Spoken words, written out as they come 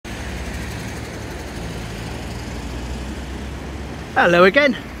Hello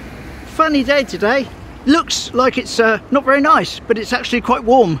again. Funny day today. Looks like it's not very nice, but it's actually quite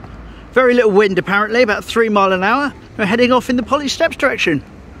warm. Very little wind apparently, about 3 miles an hour. We're heading off in the Polly Steps direction.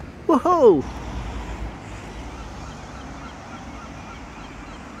 Woohoo!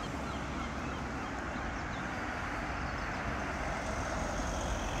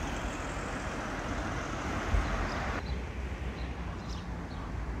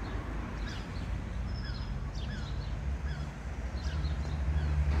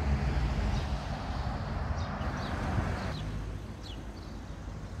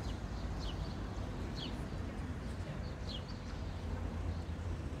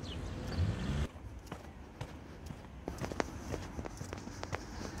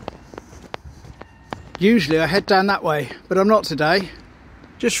 Usually I head down that way, but I'm not today.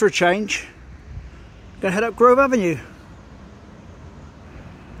 Just for a change. Gonna head up Grove Avenue.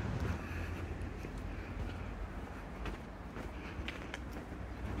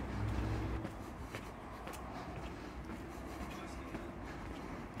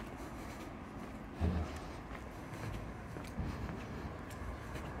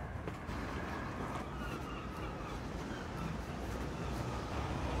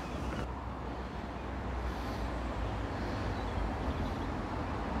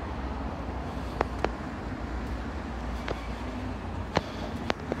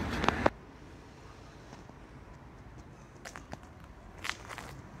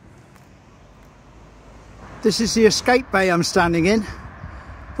 This is the escape bay I'm standing in.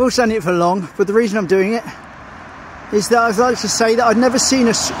 I won't stand in it for long, but the reason I'm doing it is that I'd like to say that I'd never seen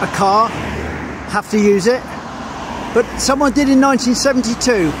a car have to use it, but someone did in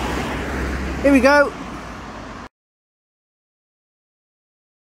 1972. Here we go.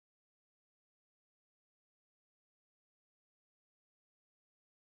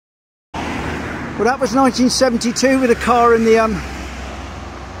 Well, that was 1972 with a car in the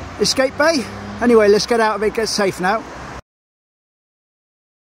escape bay. Anyway, let's get out of it, get safe now.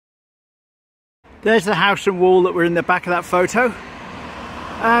 There's the house and wall that were in the back of that photo.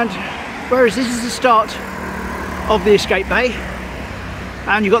 And whereas this is the start of the escape bay.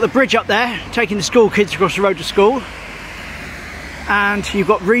 And you've got the bridge up there, taking the school kids across the road to school. And you've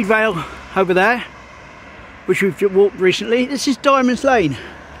got Reedvale over there, which we've walked recently. This is Diamonds Lane.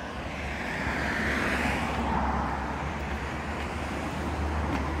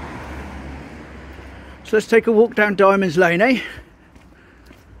 So let's take a walk down Diamonds Lane, eh?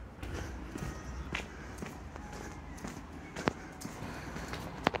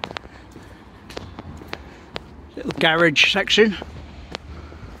 Little garage section.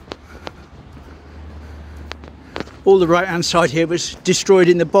 All the right hand side here was destroyed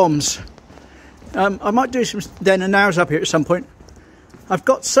in the bombs. I might do some then and nows up here at some point. I've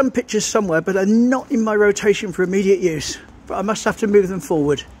got some pictures somewhere, but they're not in my rotation for immediate use. But I must have to move them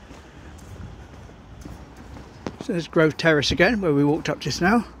forward. So there's Grove Terrace again, where we walked up just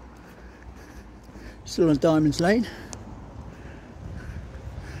now. Still on Diamonds Lane.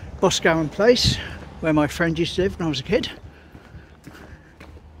 Boscawen Place, where my friend used to live when I was a kid.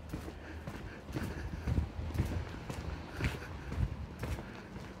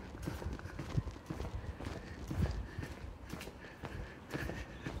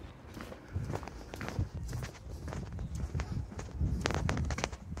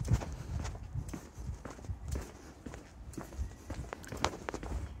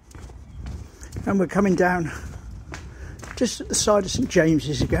 And we're coming down just at the side of St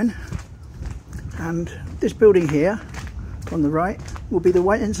James's again, and this building here on the right will be the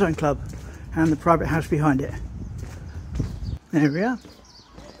White Ensign Club and the private house behind it. There we are.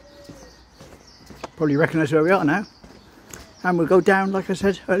 Probably recognise where we are now, and we'll go down, like I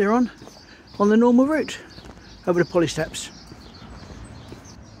said earlier on the normal route over the Polly Steps.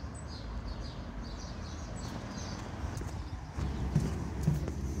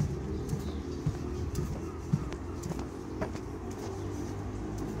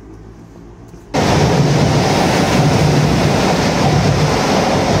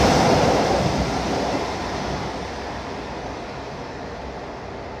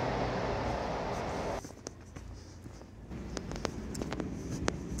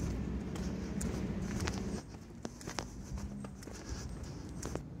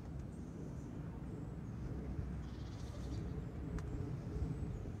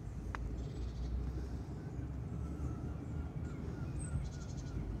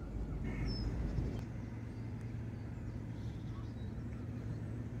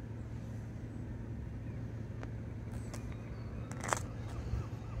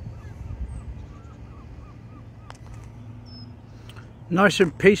 Nice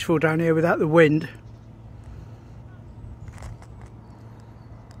and peaceful down here without the wind.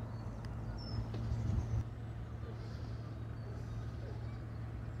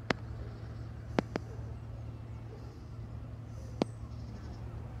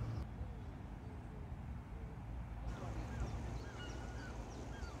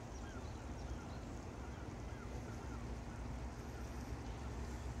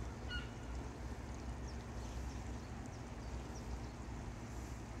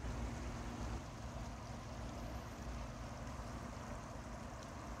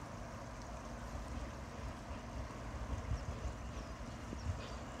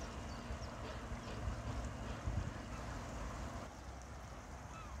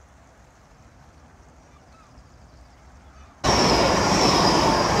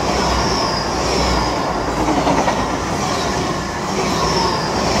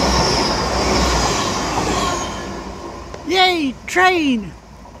 train!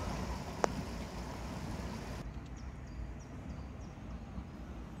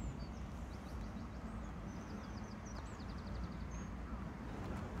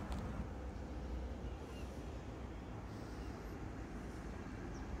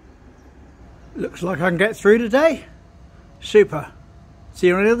 Looks like I can get through today. Super. See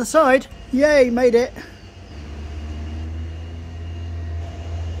you on the other side. Yay, made it.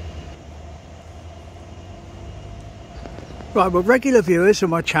 Right, well, regular viewers of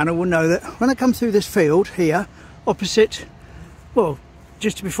my channel will know that when I come through this field here, opposite, well,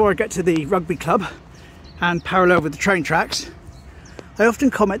 just before I get to the rugby club and parallel with the train tracks, I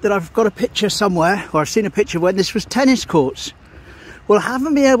often comment that I've got a picture somewhere, or I've seen a picture when this was tennis courts. Well, I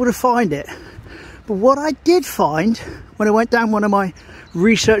haven't been able to find it. But what I did find when I went down one of my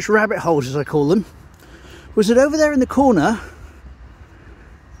research rabbit holes, as I call them, was that over there in the corner,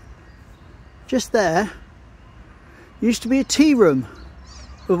 just there, used to be a tea room,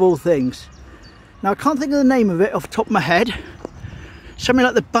 of all things. Now I can't think of the name of it off the top of my head. Something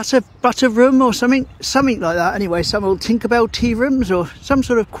like the butter room or something like that. Anyway, some old Tinkerbell tea rooms or some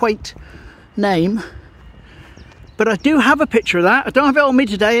sort of quaint name. But I do have a picture of that. I don't have it on me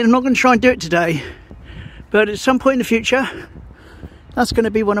today, and I'm not going to try and do it today. But at some point in the future, that's going to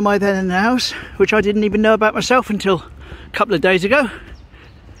be one of my then and nows, which I didn't even know about myself until a couple of days ago.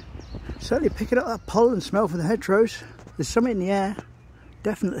 Certainly picking up that pollen smell from the hedgerows. There's something in the air,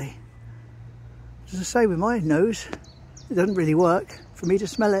 definitely. As I say, with my nose, it doesn't really work. For me to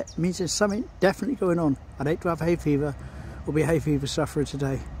smell it, it means there's something definitely going on. I'd hate to have hay fever or be a hay fever sufferer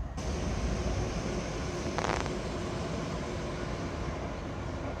today.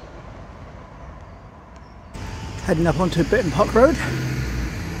 Heading up onto Bitton Park Road.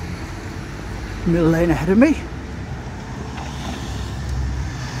 Middle lane ahead of me.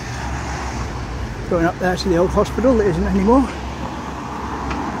 Going up there to the old hospital that isn't anymore.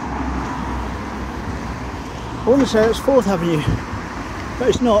 I want to say it's 4th Avenue, but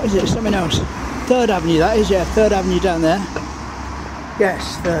it's not, is it? It's something else. 3rd Avenue that is, yeah, 3rd Avenue down there.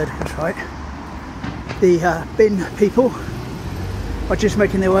 Yes, 3rd, that's right. The bin people are just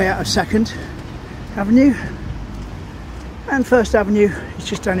making their way out of 2nd Avenue. And 1st Avenue is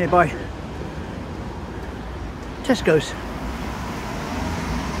just down here by Tesco's,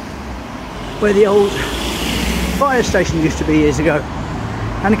 where the old fire station used to be years ago.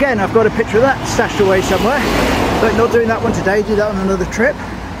 And again, I've got a picture of that stashed away somewhere, but not doing that one today, do that on another trip.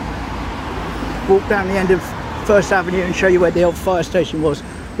 Walk down the end of 1st Avenue and show you where the old fire station was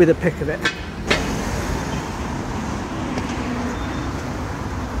with a pic of it.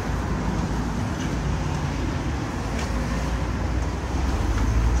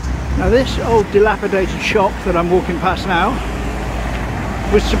 Now this old dilapidated shop that I'm walking past now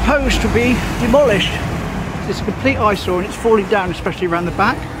was supposed to be demolished. It's a complete eyesore and it's falling down, especially around the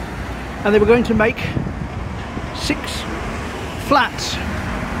back. And they were going to make 6 flats,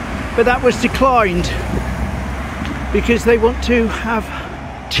 but that was declined because they want to have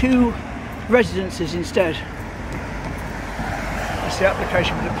 2 residences instead. That's the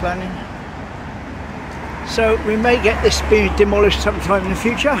application for the planning. So we may get this being demolished sometime in the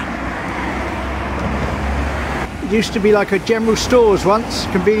future. It used to be like a general stores once,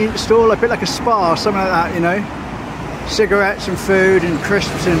 convenience store, like a bit like a spa, something like that, you know. Cigarettes and food and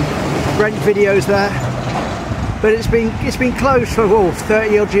crisps and rent videos there. But it's been closed for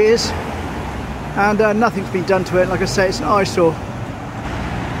 30 odd years, and nothing's been done to it. Like I say, it's an eyesore.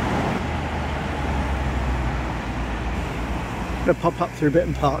 I'm gonna pop up through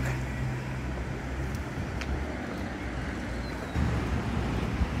Bitton Park.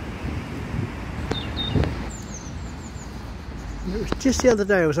 It was just the other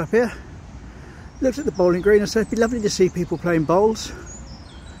day I was up here, looked at the bowling green and said it'd be lovely to see people playing bowls.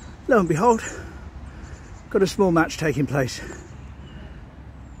 Lo and behold, got a small match taking place.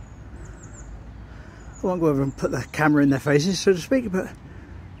 I won't go over and put the camera in their faces, so to speak, but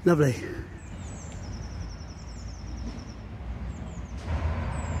lovely.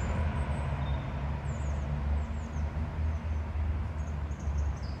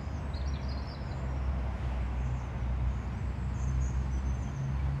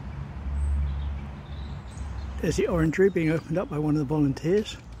 There's the orangery being opened up by one of the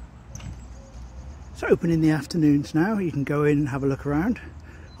volunteers. It's open in the afternoons now. You can go in and have a look around.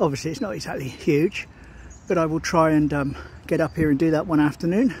 Obviously it's not exactly huge, but I will try and get up here and do that one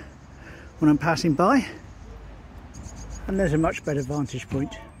afternoon when I'm passing by. And there's a much better vantage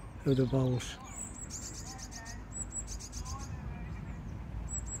point of the bowls.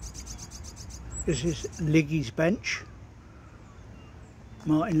 This is Liggy's bench.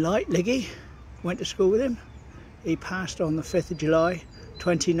 Martin Light, Liggy, went to school with him. He passed on the 5th of July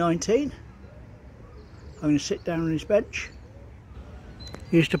 2019. I'm going to sit down on his bench.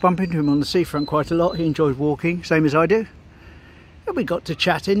 I used to bump into him on the seafront quite a lot. He enjoyed walking, same as I do. And we got to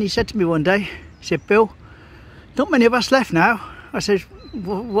chatting. He said to me one day, he said, "Bill, not many of us left now." I said,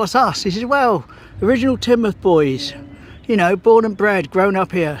 "What's us?" He said, "Well, original Timoth boys, you know, born and bred, grown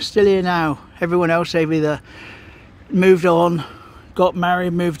up here, still here now. Everyone else, they've either moved on, got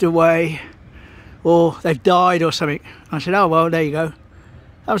married, moved away, or they've died or something." I said, "Oh, well, there you go."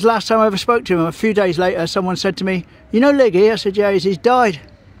 That was the last time I ever spoke to him. A few days later, someone said to me, "You know Liggy?" I said, "Yeah, he's died."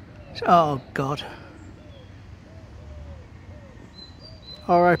 Said, "Oh, God."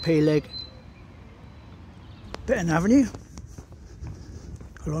 R.I.P. Lig. Bitton Avenue,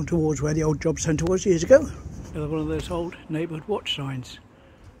 along towards where the old job centre was years ago. Another one of those old neighbourhood watch signs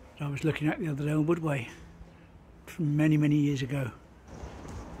that I was looking at the other day on Woodway from many, many years ago.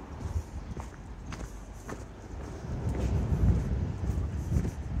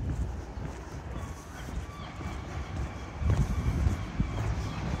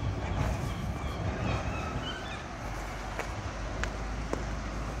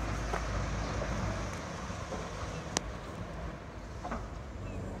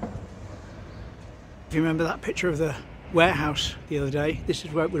 If you remember that picture of the warehouse the other day, this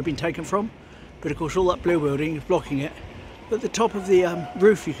is where it would have been taken from, but of course all that blue building is blocking it. But the top of the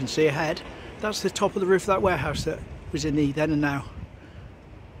roof you can see ahead, that's the top of the roof of that warehouse that was in the then and now.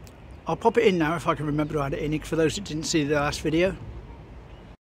 I'll pop it in now if I can remember to add it in for those that didn't see the last video.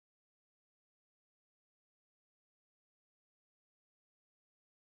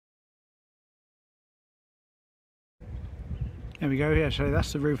 There we go, yeah, so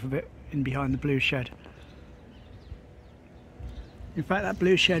that's the roof of it in behind the blue shed. In fact, that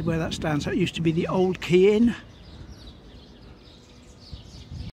blue shed where that stands, that used to be the old Quay Inn.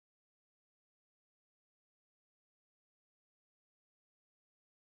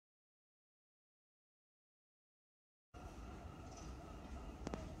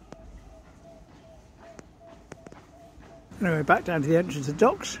 Anyway, back down to the entrance of the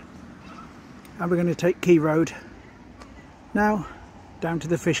docks, and we're going to take Quay Road now down to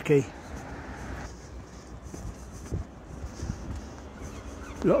the fish quay.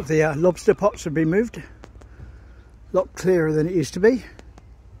 A lot of the lobster pots have been moved, a lot clearer than it used to be.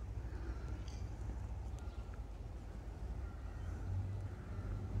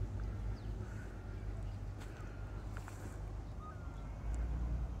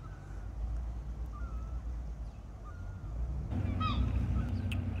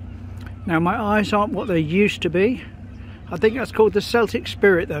 Now my eyes aren't what they used to be. I think that's called the Celtic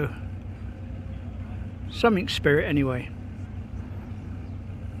Spirit though. Something spirit anyway.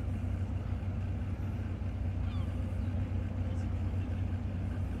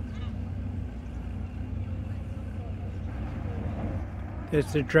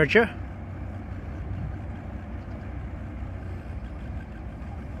 There's the dredger.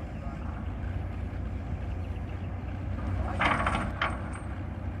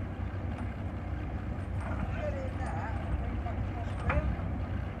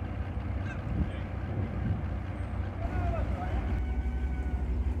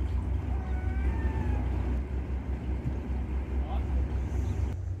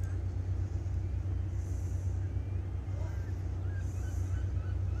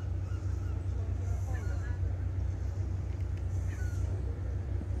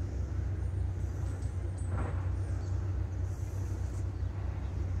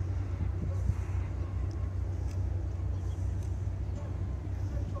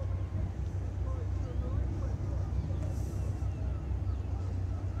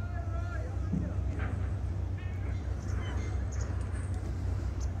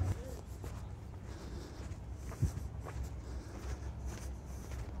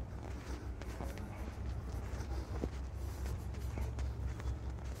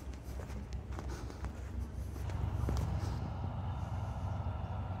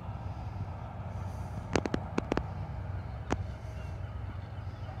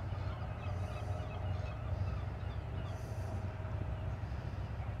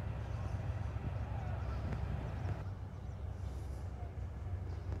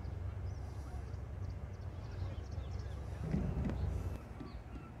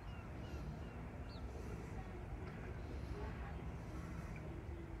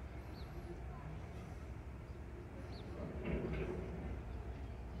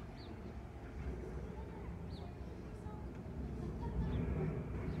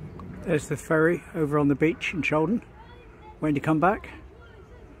 There's the ferry over on the beach in Cholden, waiting to come back.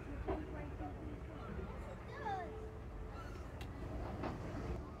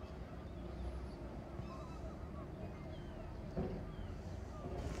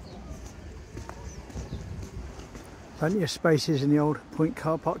 Plenty of spaces in the old Point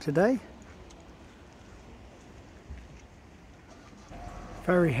car park today.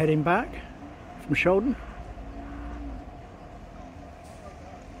 Ferry heading back from Sheldon.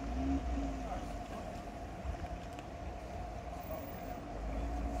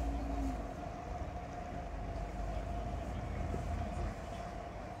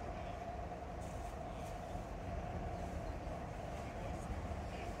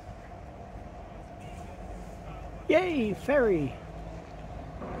 Yay, ferry!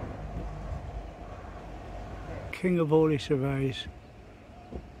 King of all he surveys,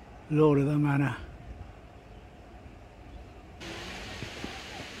 Lord of the manor.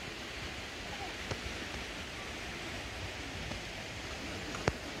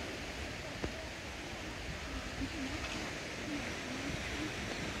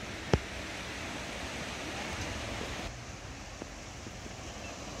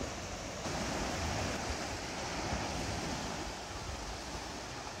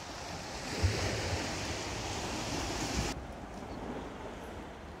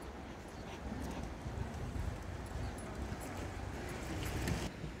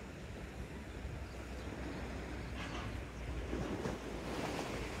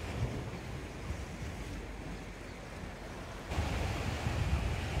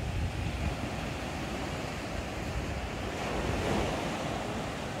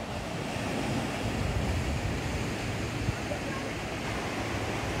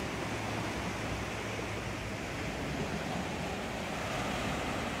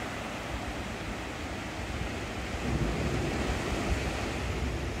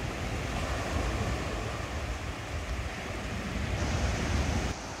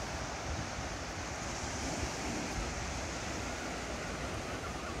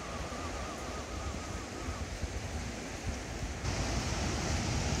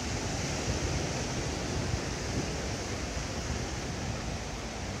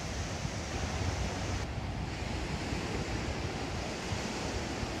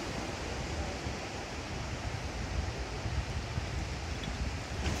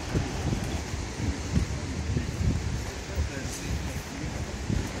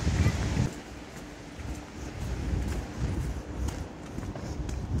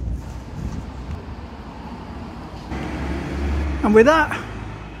 And with that,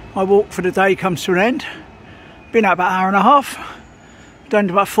 my walk for the day comes to an end. Been out about an hour and a half, done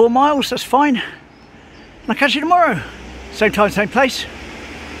about 4 miles, that's fine. And I'll catch you tomorrow. Same time, same place.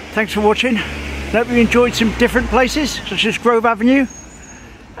 Thanks for watching. Hope you enjoyed some different places, such as Grove Avenue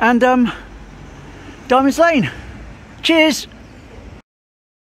and Diamonds Lane. Cheers!